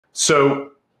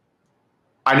So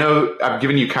I know I've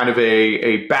given you kind of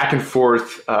a back and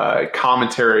forth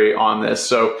commentary on this.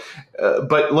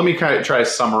 But let me kind of try to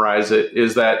summarize it.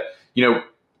 Is that,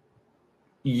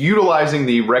 utilizing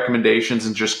the recommendations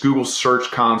and just Google Search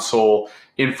Console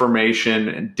information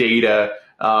and data,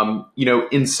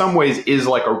 in some ways is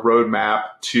like a roadmap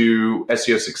to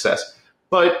SEO success.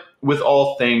 But with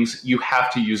all things, you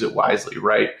have to use it wisely,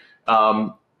 right?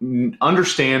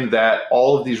 Understand that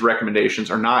all of these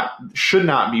recommendations should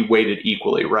not be weighted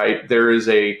equally, right? There is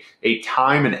a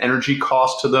time and energy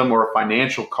cost to them, or a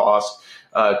financial cost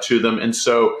to them. And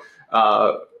so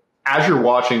as you're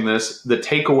watching this, the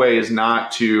takeaway is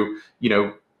not to,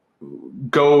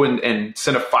 go and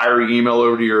send a fiery email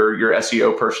over to your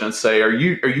SEO person and say, are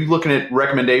you looking at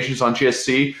recommendations on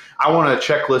GSC? I want a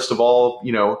checklist of all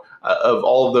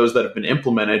of those that have been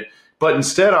implemented. But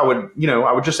instead, I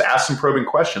would just ask some probing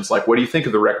questions like, what do you think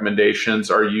of the recommendations?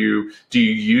 Do you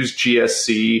use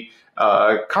GSC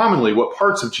commonly? What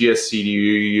parts of GSC do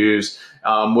you use?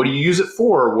 What do you use it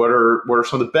for? What are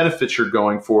some of the benefits you're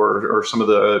going for, or some of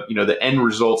the the end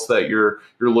results that you're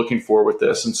looking for with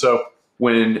this? And so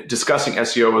when discussing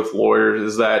SEO with lawyers,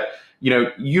 is that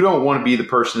you don't want to be the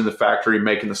person in the factory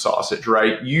making the sausage,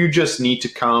 right? You just need to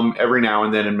come every now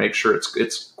and then and make sure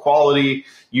it's quality.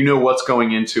 You know what's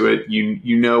going into it.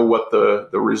 You know what the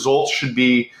results should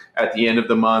be at the end of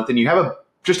the month, and you have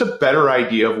just a better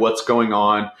idea of what's going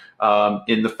on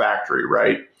in the factory,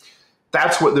 right?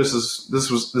 That's what this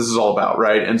is all about,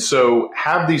 right? And so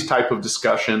have these type of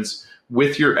discussions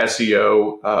with your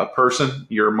SEO person,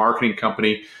 your marketing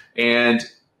company, and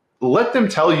let them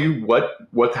tell you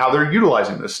how they're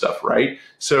utilizing this stuff, right?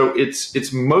 So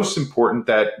it's most important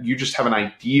that you just have an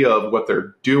idea of what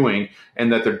they're doing,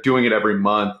 and that they're doing it every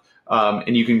month,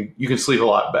 and you can sleep a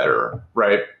lot better,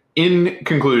 right? In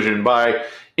conclusion, by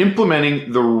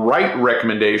implementing the right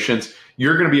recommendations,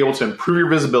 you're going to be able to improve your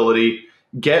visibility,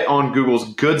 get on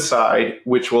Google's good side,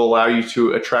 which will allow you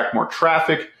to attract more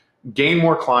traffic, gain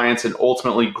more clients, and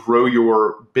ultimately grow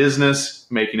your business,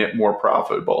 making it more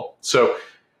profitable. So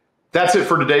that's it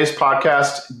for today's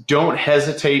podcast. Don't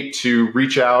hesitate to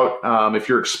reach out if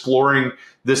you're exploring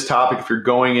this topic, if you're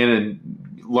going in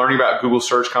and learning about Google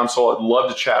Search Console. I'd love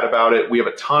to chat about it. We have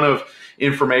a ton of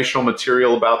informational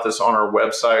material about this on our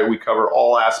website. We cover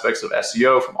all aspects of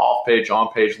SEO, from off-page,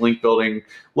 on-page, link building,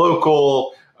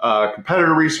 local,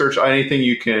 competitor research, anything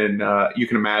you can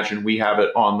imagine. We have it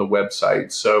on the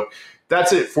website. So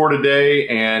that's it for today.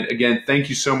 And again, thank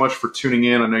you so much for tuning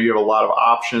in. I know you have a lot of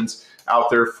options out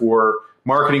there for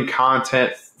marketing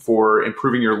content, for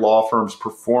improving your law firm's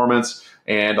performance,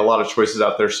 and a lot of choices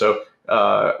out there. So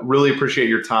really appreciate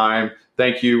your time.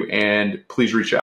 Thank you, and please reach out.